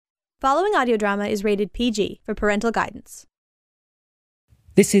Following audio drama is rated PG for parental guidance.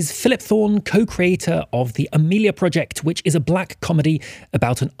 This is Philip Thorne, co-creator of the Amelia project, which is a black comedy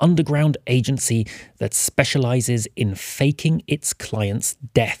about an underground agency that specialises in faking its clients'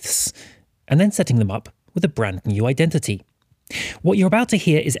 deaths and then setting them up with a brand new identity. What you're about to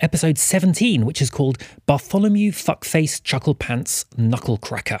hear is episode 17, which is called Bartholomew Fuckface Chucklepants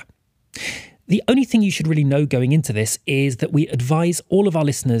Knucklecracker. The only thing you should really know going into this is that we advise all of our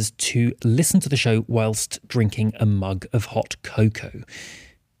listeners to listen to the show whilst drinking a mug of hot cocoa.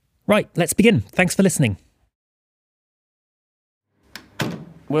 Right, let's begin. Thanks for listening.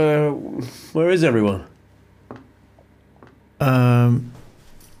 Where is everyone?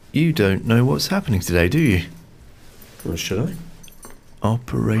 You don't know what's happening today, do you? Well, should I?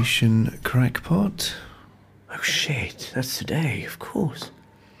 Operation Crackpot? Oh shit, that's today, of course.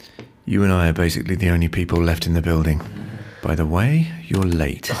 You and I are basically the only people left in the building. By the way, you're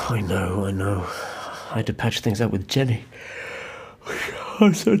late. I know. I had to patch things up with Jenny.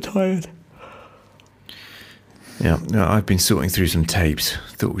 I'm so tired. Yeah, no, I've been sorting through some tapes.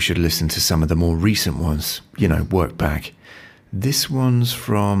 Thought we should listen to some of the more recent ones. You know, work back. This one's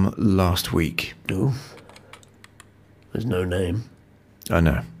from last week. Oh. There's no name. I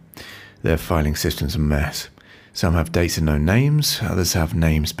know. Their filing system's a mess. Some have dates and no names, others have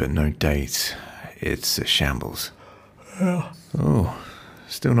names but no dates. It's a shambles. Yeah. Oh,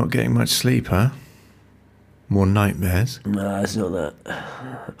 still not getting much sleep, huh? More nightmares? Nah, it's not that.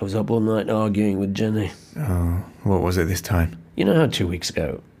 I was up all night arguing with Jenny. Oh, what was it this time? You know how 2 weeks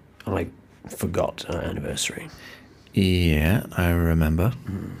ago I forgot our anniversary? Yeah, I remember.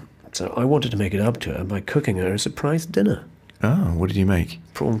 So I wanted to make it up to her by cooking her a surprise dinner. Oh, what did you make?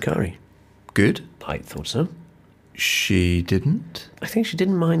 Prawn curry. Good? I thought so. She didn't? I think she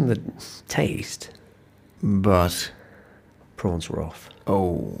didn't mind the taste. But... Prawns were off.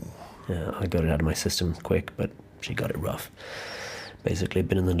 Oh. Yeah, I got it out of my system quick, but she got it rough. Basically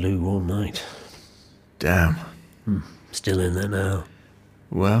been in the loo all night. Damn. Still in there now.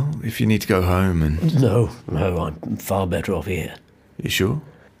 Well, if you need to go home and... No, I'm far better off here. You sure?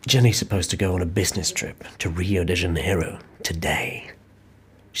 Jenny's supposed to go on a business trip to Rio de Janeiro today.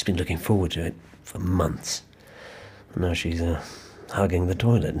 She's been looking forward to it for months. Now she's hugging the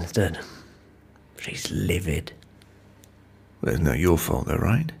toilet instead. She's livid. Well, it's not your fault though,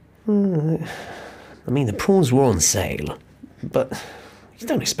 right? I mean, the prawns were on sale, but you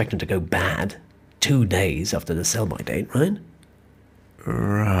don't expect them to go bad 2 days after the sell-by date, right?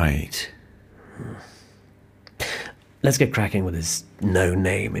 Right. Let's get cracking with this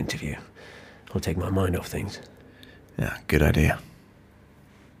no-name interview. I'll take my mind off things. Yeah, good idea.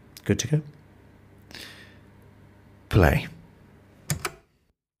 Good to go? Play.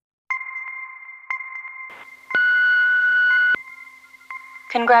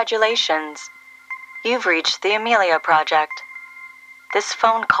 Congratulations. You've reached the Amelia project. This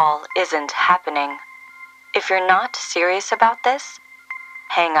phone call isn't happening. If you're not serious about this,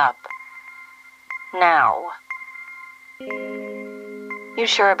 hang up. Now. You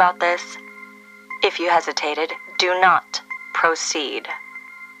sure about this? If you hesitated, do not proceed.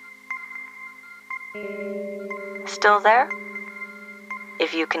 Still there?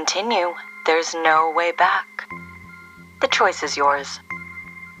 If you continue, there's no way back. The choice is yours.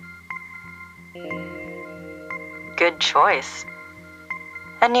 Good choice.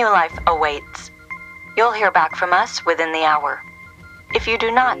 A new life awaits. You'll hear back from us within the hour. If you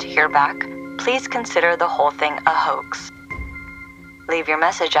do not hear back, please consider the whole thing a hoax. Leave your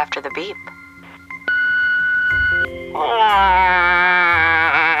message after the beep.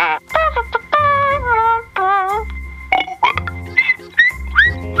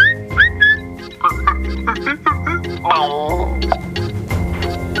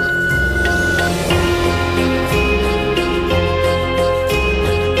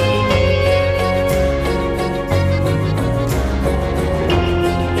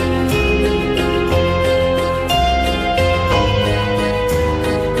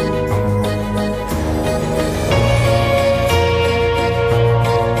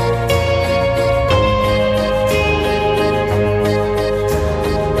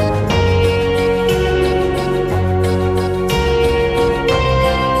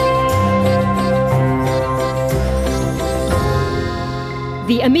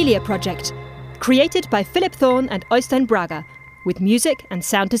 The Amelia project, created by Philip Thorne and Øystein Braga, with music and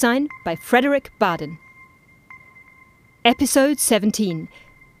sound design by Frederick Barden. Episode 17.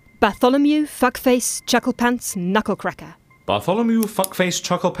 Bartholomew Fuckface Chucklepants Knucklecracker. Bartholomew Fuckface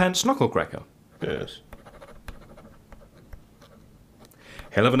Chucklepants Knucklecracker. Yes.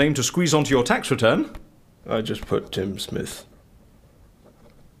 Hell of a name to squeeze onto your tax return. I just put Tim Smith.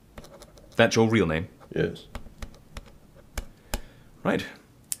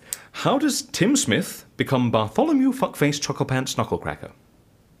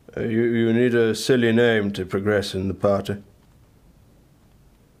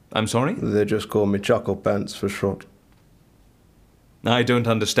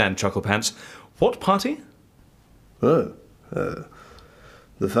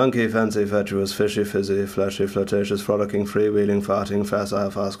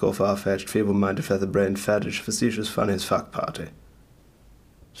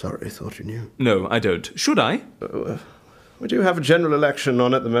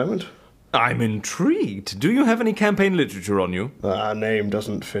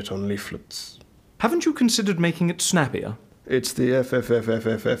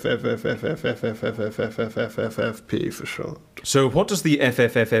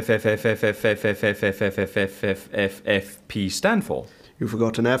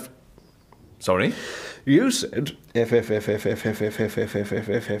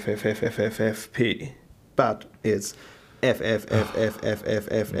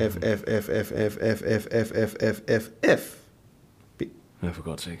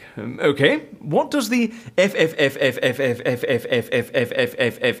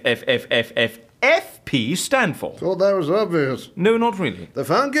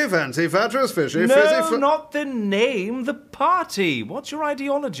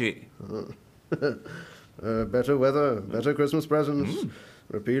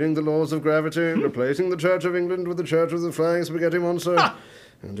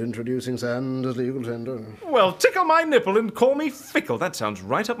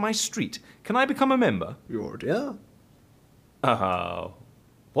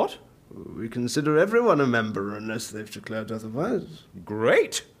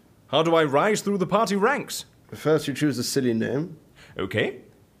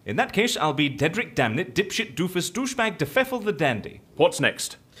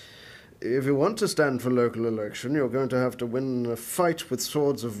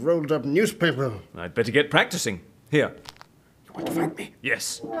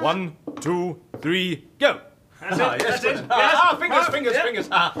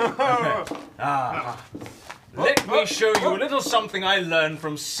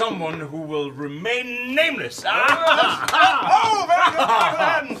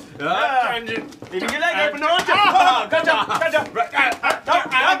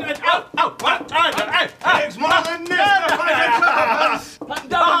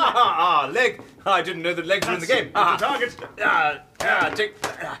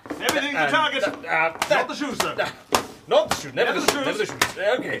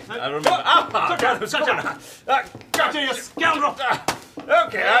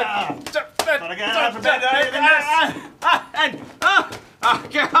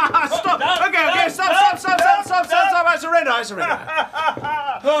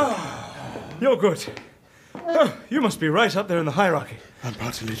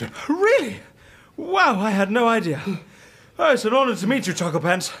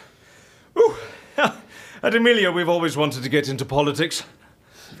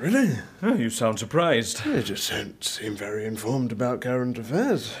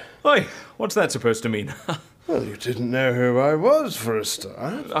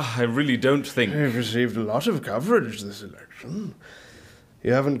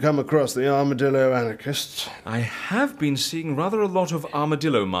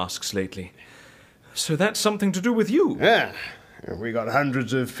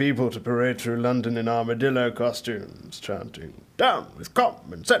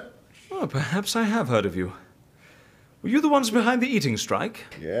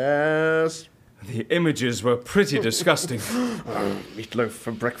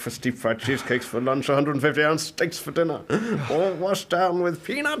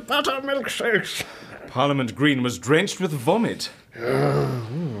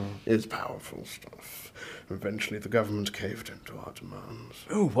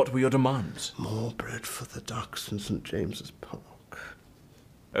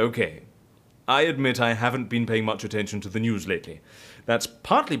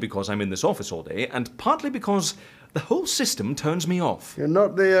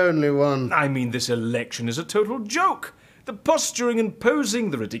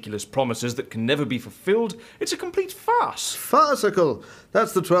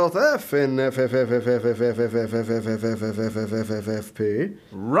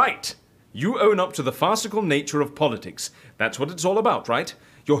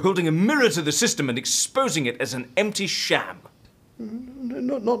 You're holding a mirror to the system and exposing it as an empty sham.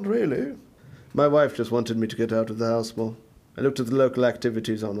 Not really. My wife just wanted me to get out of the house more.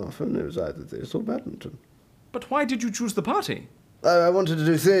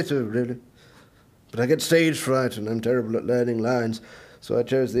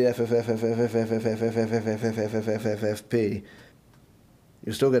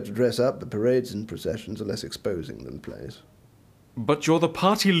 But you're the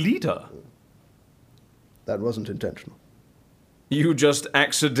party leader. That wasn't intentional. You just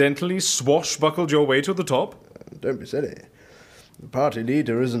accidentally swashbuckled your way to the top? Don't be silly. The party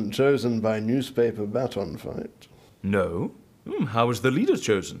leader isn't chosen by newspaper baton fight. No? How is the leader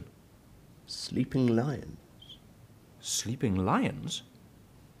chosen? Sleeping lions. Sleeping lions?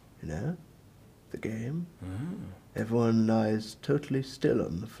 You know? The game. Everyone lies totally still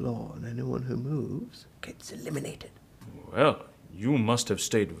on the floor, and anyone who moves gets eliminated. Well, you must have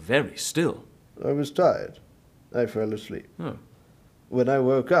stayed very still. I was tired. I fell asleep. Oh. When I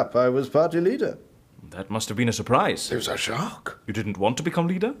woke up, I was party leader. That must have been a surprise. It was a shock. You didn't want to become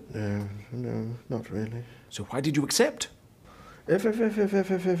leader? No, not really. So why did you accept?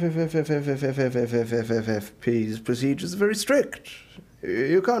 FFP's procedures are very strict.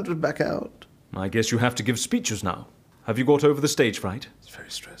 You can't just back out. I guess you have to give speeches now. Have you got over the stage fright? It's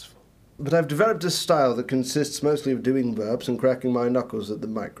very stressful. But I've developed a style that consists mostly of doing burps and cracking my knuckles at the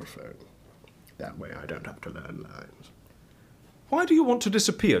microphone. That way I don't have to learn lines. Why do you want to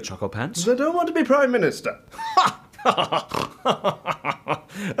disappear, Chuckle Pants? I don't want to be Prime Minister.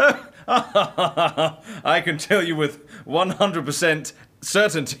 I can tell you with 100%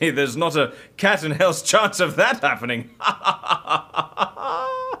 certainty there's not a cat in hell's chance of that happening.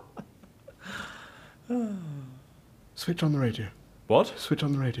 Switch on the radio. What? Switch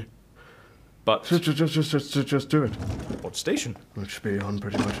on the radio. But Just do it. what station? It should be on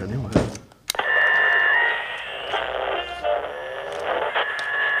pretty much anywhere.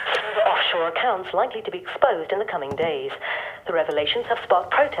 Offshore accounts likely to be exposed in the coming days. The revelations have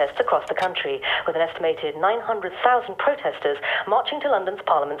sparked protests across the country, with an estimated 900,000 protesters marching to London's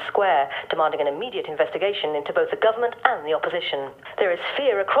Parliament Square, demanding an immediate investigation into both the government and the opposition. There is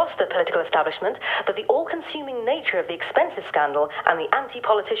fear across the political establishment that the all-consuming nature of the expenses scandal and the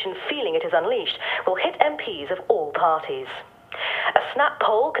anti-politician feeling it has unleashed will hit MPs of all parties. A snap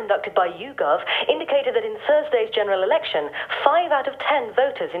poll conducted by YouGov indicated that in Thursday's general election, 5 out of 10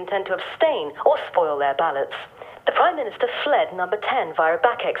 voters intend to abstain or spoil their ballots. The Prime Minister fled number 10 via a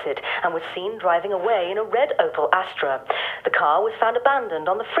back exit and was seen driving away in a red Opel Astra. The car was found abandoned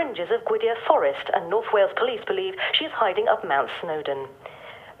on the fringes of Gwydir Forest, and North Wales police believe she is hiding up Mount Snowdon.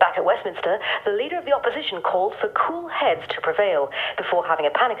 Back at Westminster, the leader of the opposition called for cool heads to prevail before having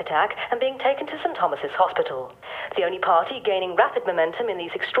a panic attack and being taken to St Thomas's Hospital. The only party gaining rapid momentum in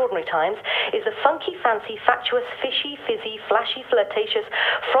these extraordinary times is the funky, fancy, fatuous, fishy, fizzy, flashy, flirtatious,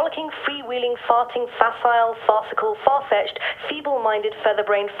 frolicking, freewheeling, farting, facile, farcical, far-fetched, feeble-minded,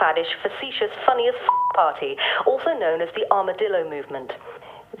 feather-brained, faddish, facetious, funny as party, also known as the Armadillo Movement.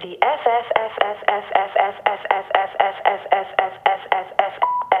 The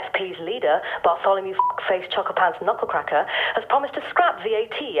FFFFFFFFFFFFFFFFFFF's leader, Bartholomew Face Chucklepants Knucklecracker, has promised to scrap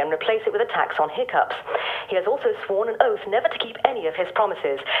VAT and replace it with a tax on hiccups. He has also sworn an oath never to keep any of his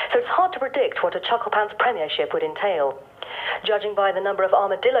promises, so it's hard to predict what a Chucklepants premiership would entail. Judging by the number of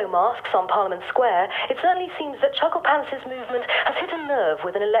armadillo masks on Parliament Square, it certainly seems that Chucklepants' movement has hit a nerve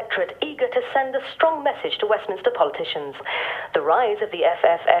with an electorate eager to send a strong message to Westminster politicians. The rise of the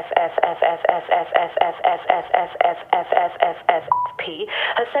FFFFFFFFFFFFFFFFFFP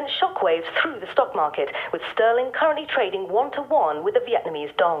has sent shockwaves through the stock market, with sterling currently trading 1-to-1 with the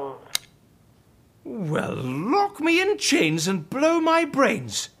Vietnamese dong. Well, lock me in chains and blow my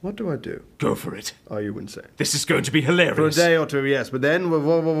brains. What do I do? Go for it. Are you insane? This is going to be hilarious. For a day or two, yes, but then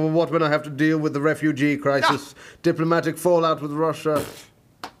what when I have to deal with the refugee crisis, diplomatic fallout with Russia,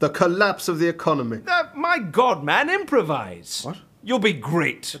 the collapse of the economy? My God, man, improvise. What? You'll be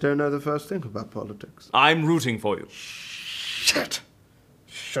great. I don't know the first thing about politics. I'm rooting for you. Shit!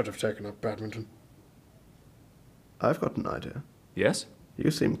 Should have taken up badminton. I've got an idea. Yes?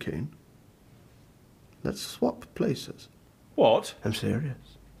 You seem keen. Let's swap places. What? I'm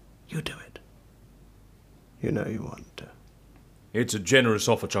serious. You do it. You know you want to. It's a generous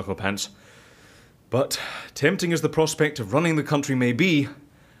offer, Chucklepants. But tempting as the prospect of running the country may be,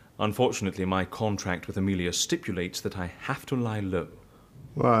 unfortunately my contract with Amelia stipulates that I have to lie low.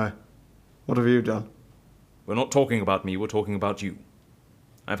 Why? What have you done? We're not talking about me, we're talking about you.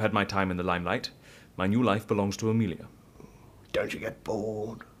 I've had my time in the limelight. My new life belongs to Amelia. Don't you get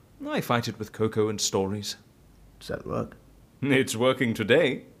bored? I fight it with cocoa and stories. Does that work? It's working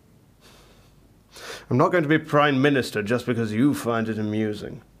today. I'm not going to be Prime Minister just because you find it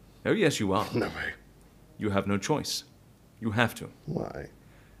amusing. Oh, yes, you are. No way. You have no choice. You have to. Why?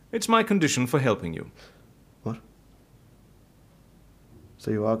 It's my condition for helping you. What?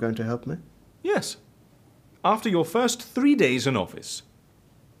 So you are going to help me? Yes. After your first 3 days in office.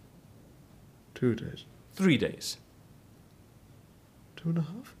 2 days. 3 days. 2.5?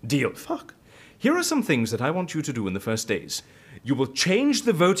 Deal. Fuck. Here are some things that I want you to do in the first days. You will change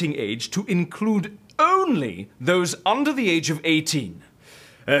the voting age to include only those under the age of 18.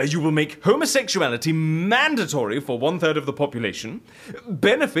 You will make homosexuality mandatory for 1/3 of the population.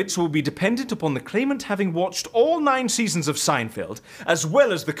 Benefits will be dependent upon the claimant having watched all 9 seasons of Seinfeld, as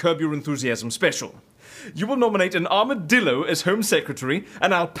well as the Curb Your Enthusiasm special. You will nominate an armadillo as Home Secretary,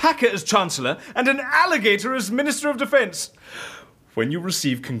 an alpaca as Chancellor, and an alligator as Minister of Defense. When you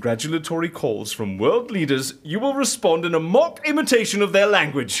receive congratulatory calls from world leaders, you will respond in a mock imitation of their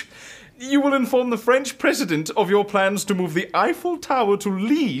language. You will inform the French president of your plans to move the Eiffel Tower to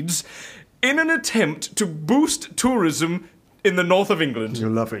Leeds in an attempt to boost tourism in the north of England.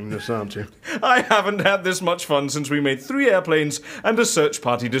 You're loving this, aren't you? I haven't had this much fun since we made 3 airplanes and a search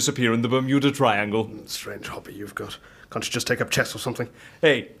party disappear in the Bermuda Triangle. Strange hobby you've got. Can't you just take up chess or something?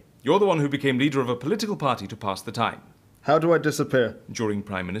 Hey, you're the one who became leader of a political party to pass the time. How do I disappear? During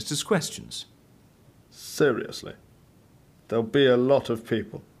Prime Minister's questions. Seriously? There'll be a lot of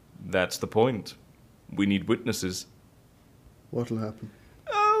people. That's the point. We need witnesses. What'll happen?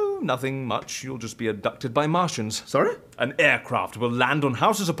 Oh, nothing much. You'll just be abducted by Martians. Sorry? An aircraft will land on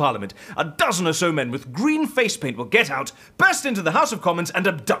Houses of Parliament. A dozen or so men with green face paint will get out, burst into the House of Commons and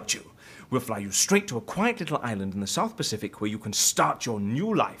abduct you. We'll fly you straight to a quiet little island in the South Pacific where you can start your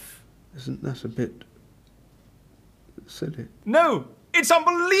new life. Isn't that a bit silly? No, it's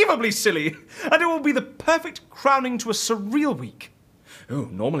unbelievably silly. And it will be the perfect crowning to a surreal week. Oh,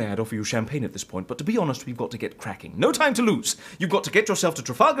 normally I'd offer you champagne at this point, but to be honest, we've got to get cracking. No time to lose. You've got to get yourself to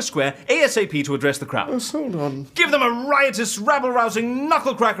Trafalgar Square ASAP to address the crowd. Hold on. Give them a riotous, rabble-rousing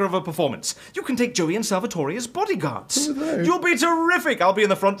knuckle-cracker of a performance. You can take Joey and Salvatore as bodyguards. Who are they? You'll be terrific. I'll be in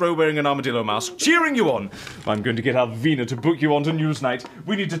the front row wearing an armadillo mask, cheering you on. I'm going to get Alvina to book you onto Newsnight.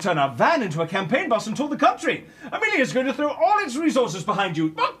 We need to turn our van into a campaign bus and tour the country. Amelia's going to throw all its resources behind you.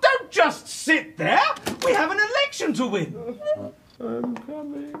 But don't just sit there. We have an election to win. I'm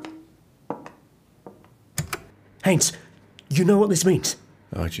coming. Haynes, you know what this means?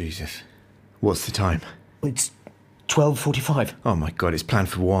 Oh, Jesus. What's the time? It's 12:45. Oh, my God, it's planned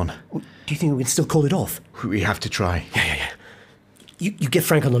for 1. Do you think we can still call it off? We have to try. Yeah. You get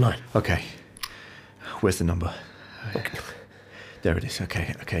Frank on the line. Okay. Where's the number? Okay. There it is.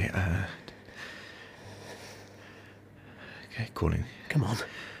 Okay. Okay, calling. Come on.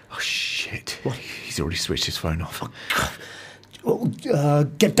 Oh, shit. What? He's already switched his phone off. Oh,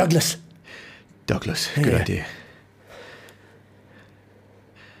 God. Get Douglas. Douglas, good idea.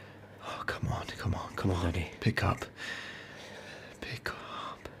 Oh, come on. Come on, Dougie. Pick up.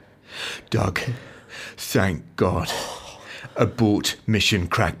 Doug, thank God. Abort mission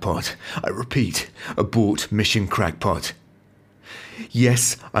crackpot. I repeat, abort mission crackpot.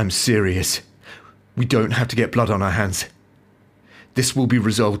 Yes, I'm serious. We don't have to get blood on our hands. This will be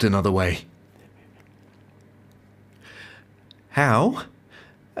resolved another way. How?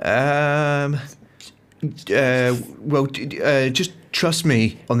 Just trust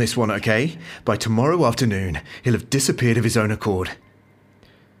me on this one, okay? By tomorrow afternoon, he'll have disappeared of his own accord.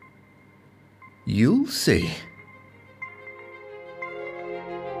 You'll see.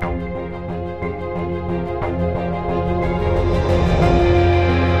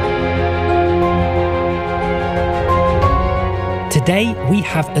 Today, we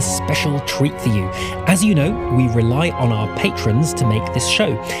have a special treat for you. As you know, we rely on our patrons to make this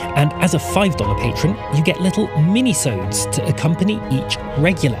show. And as a $5 patron, you get little mini-sodes to accompany each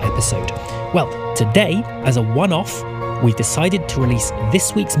regular episode. Well, today, as a one-off, we've decided to release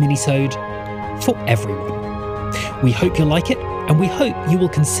this week's mini-sode for everyone. We hope you'll like it, and we hope you will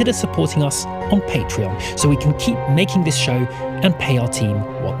consider supporting us on Patreon so we can keep making this show and pay our team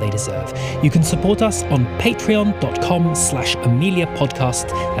what they deserve. You can support us on patreon.com/Amelia Podcast.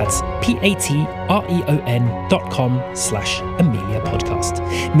 That's patreon.com/Amelia Podcast.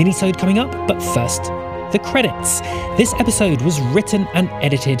 Minisode coming up, but first, the credits. This episode was written and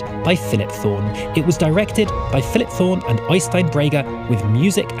edited by Philip Thorne. It was directed by Philip Thorne and Øystein Breger, with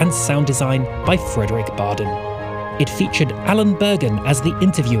music and sound design by Frederick Barden. It featured Alan Bergen as the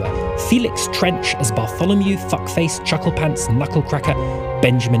interviewer, Felix Trench as Bartholomew Fuckface Chucklepants Knucklecracker,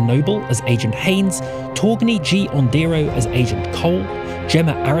 Benjamin Noble as Agent Haynes, Torgny G. Ondero as Agent Cole,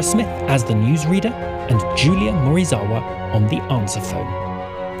 Gemma Arrowsmith as the newsreader, and Julia Morizawa on the answer phone.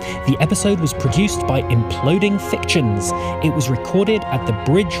 The episode was produced by Imploding Fictions. It was recorded at the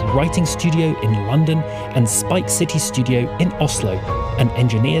Bridge Writing Studio in London and Spike City Studio in Oslo, and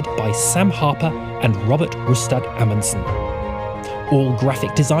engineered by Sam Harper and Robert Rustad Amundsen. All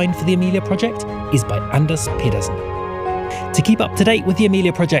graphic design for the Amelia Project is by Anders Pedersen. To keep up to date with the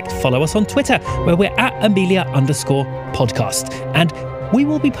Amelia Project, follow us on Twitter, where we're at Amelia_podcast. And we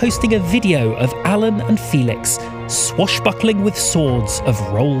will be posting a video of Alan and Felix swashbuckling with swords of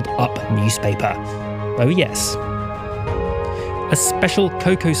rolled up newspaper. Oh yes. A special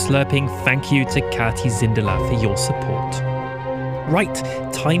cocoa slurping thank you to Kati Zindela for your support. Right,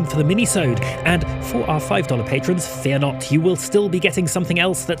 time for the mini-sode. And for our $5 patrons, fear not, you will still be getting something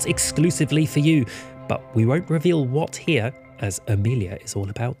else that's exclusively for you. But we won't reveal what here, as Amelia is all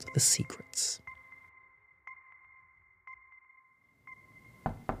about the secrets.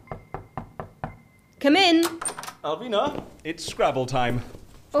 Come in. Alvina, it's Scrabble time.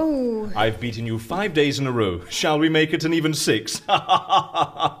 Oh. I've beaten you 5 days in a row. Shall we make it an even 6?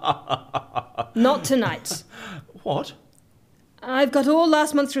 Not tonight. What? I've got all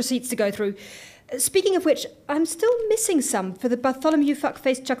last month's receipts to go through. Speaking of which, I'm still missing some for the Bartholomew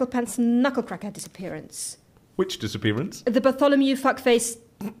Fuckface Chucklepants Knucklecracker disappearance. Which disappearance? The Bartholomew Fuckface...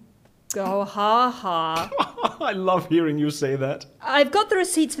 Oh, ha. I love hearing you say that. I've got the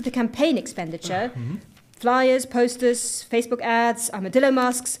receipts for the campaign expenditure. Flyers, posters, Facebook ads, armadillo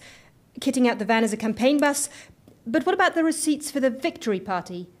masks, kitting out the van as a campaign bus. But what about the receipts for the victory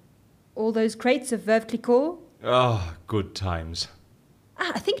party? All those crates of Veuve Clicquot? Ah, good times.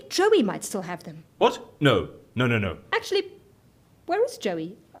 I think Joey might still have them. What? No. Actually, where is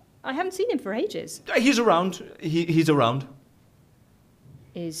Joey? I haven't seen him for ages. He's around. He's around.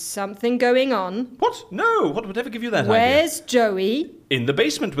 Is something going on? What? No, what would ever give you that idea? Where's Joey? In the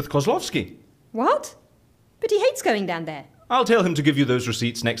basement with Kozlovsky. What? But he hates going down there. I'll tell him to give you those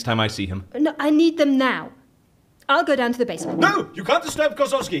receipts next time I see him. No, I need them now. I'll go down to the basement. No, you can't disturb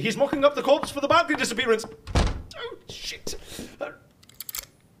Kozlovsky. He's mocking up the corpse for the balcony disappearance. Oh, shit.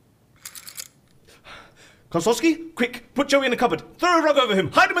 Kozlovsky, quick, put Joey in the cupboard. Throw a rug over him.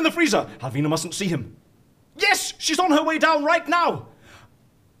 Hide him in the freezer. Alvina mustn't see him. Yes, she's on her way down right now.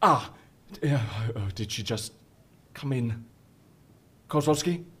 Did she just come in?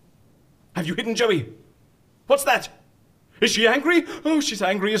 Kozlovsky? Have you hidden Joey? What's that? Is she angry? Oh, she's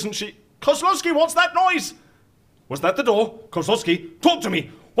angry, isn't she? Kozlovsky, what's that noise? Was that the door? Kozlovsky, talk to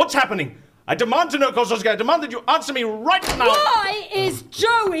me. What's happening? I demand to know, Kozlovsky. I demand that you answer me right now. Why is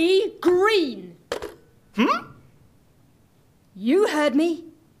Joey green? You heard me.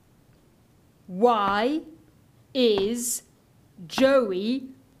 Why is Joey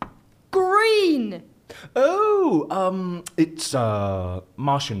green? Oh, it's,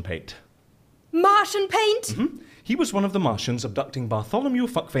 Martian paint. Martian paint? He was one of the Martians abducting Bartholomew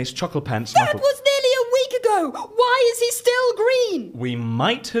Fuckface Chucklepants. That was nearly a week ago! Why is he still green? We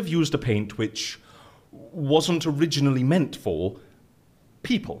might have used a paint which wasn't originally meant for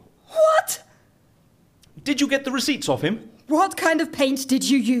people. What? Did you get the receipts off him? What kind of paint did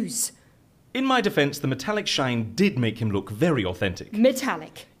you use? In my defense, the metallic shine did make him look very authentic.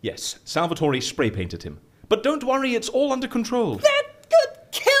 Metallic? Yes, Salvatore spray painted him. But don't worry, it's all under control. That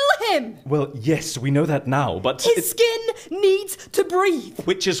could kill him! Well, yes, we know that now, but... His skin needs to breathe.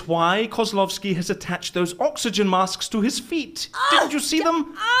 Which is why Kozlovsky has attached those oxygen masks to his feet. Didn't you see them?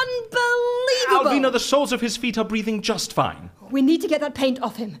 Unbelievable! Alvina, the soles of his feet are breathing just fine. We need to get that paint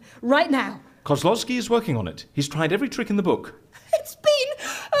off him, right now. Kozlovsky is working on it. He's tried every trick in the book. It's been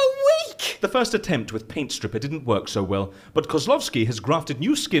a week! The first attempt with paint stripper didn't work so well, but Kozlovsky has grafted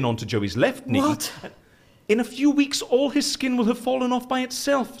new skin onto Joey's left knee. What? In a few weeks, all his skin will have fallen off by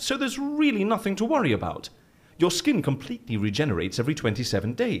itself, so there's really nothing to worry about. Your skin completely regenerates every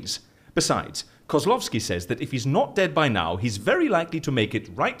 27 days. Besides, Kozlovsky says that if he's not dead by now, he's very likely to make it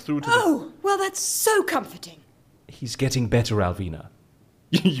right through to Oh, well, that's so comforting. He's getting better, Alvina.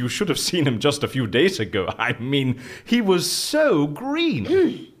 You should have seen him just a few days ago. I mean, he was so green.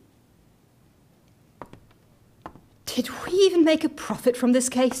 Did we even make a profit from this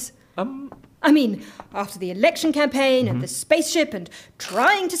case? I mean, after the election campaign and the spaceship and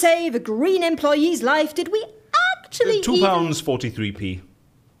trying to save a green employee's life, did we actually £2.43p.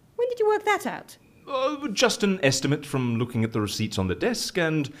 When did you work that out? Just an estimate from looking at the receipts on the desk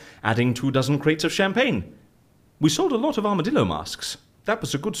and adding 24 crates of champagne. We sold a lot of armadillo masks. That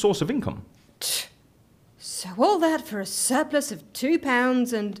was a good source of income. So all that for a surplus of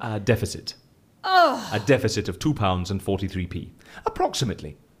 £2 and... A deficit. Oh! A deficit of £2.43p.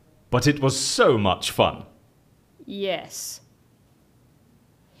 Approximately. But it was so much fun. Yes.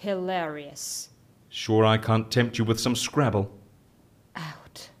 Hilarious. Sure I can't tempt you with some Scrabble?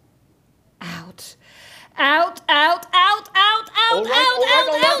 Out.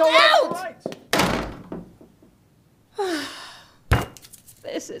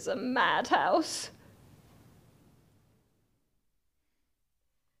 is a madhouse.